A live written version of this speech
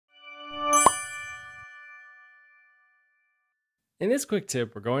In this quick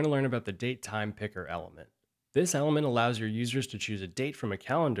tip, we're going to learn about the date time picker element. This element allows your users to choose a date from a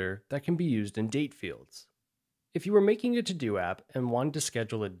calendar that can be used in date fields. If you were making a to-do app and wanted to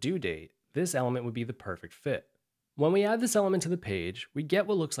schedule a due date, this element would be the perfect fit. When we add this element to the page, we get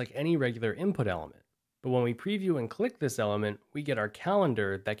what looks like any regular input element. But when we preview and click this element, we get our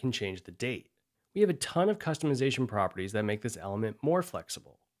calendar that can change the date. We have a ton of customization properties that make this element more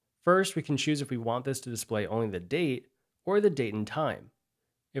flexible. First, we can choose if we want this to display only the date or the date and time.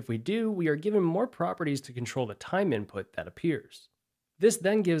 If we do, we are given more properties to control the time input that appears. This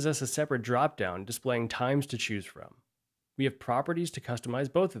then gives us a separate dropdown displaying times to choose from. We have properties to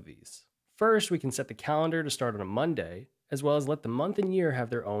customize both of these. First, we can set the calendar to start on a Monday, as well as let the month and year have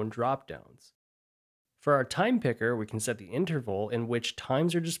their own dropdowns. For our time picker, we can set the interval in which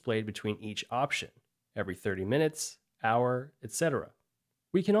times are displayed between each option, every 30 minutes, hour, etc.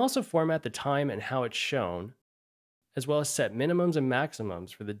 We can also format the time and how it's shown, as well as set minimums and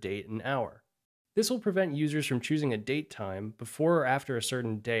maximums for the date and hour. This will prevent users from choosing a date time before or after a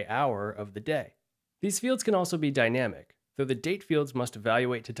certain day hour of the day. These fields can also be dynamic, though the date fields must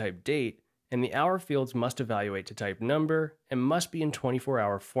evaluate to type date, and the hour fields must evaluate to type number and must be in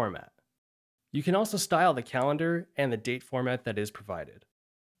 24-hour format. You can also style the calendar and the date format that is provided.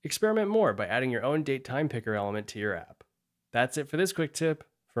 Experiment more by adding your own date time picker element to your app. That's it for this quick tip.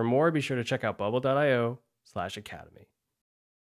 For more, be sure to check out bubble.io/academy.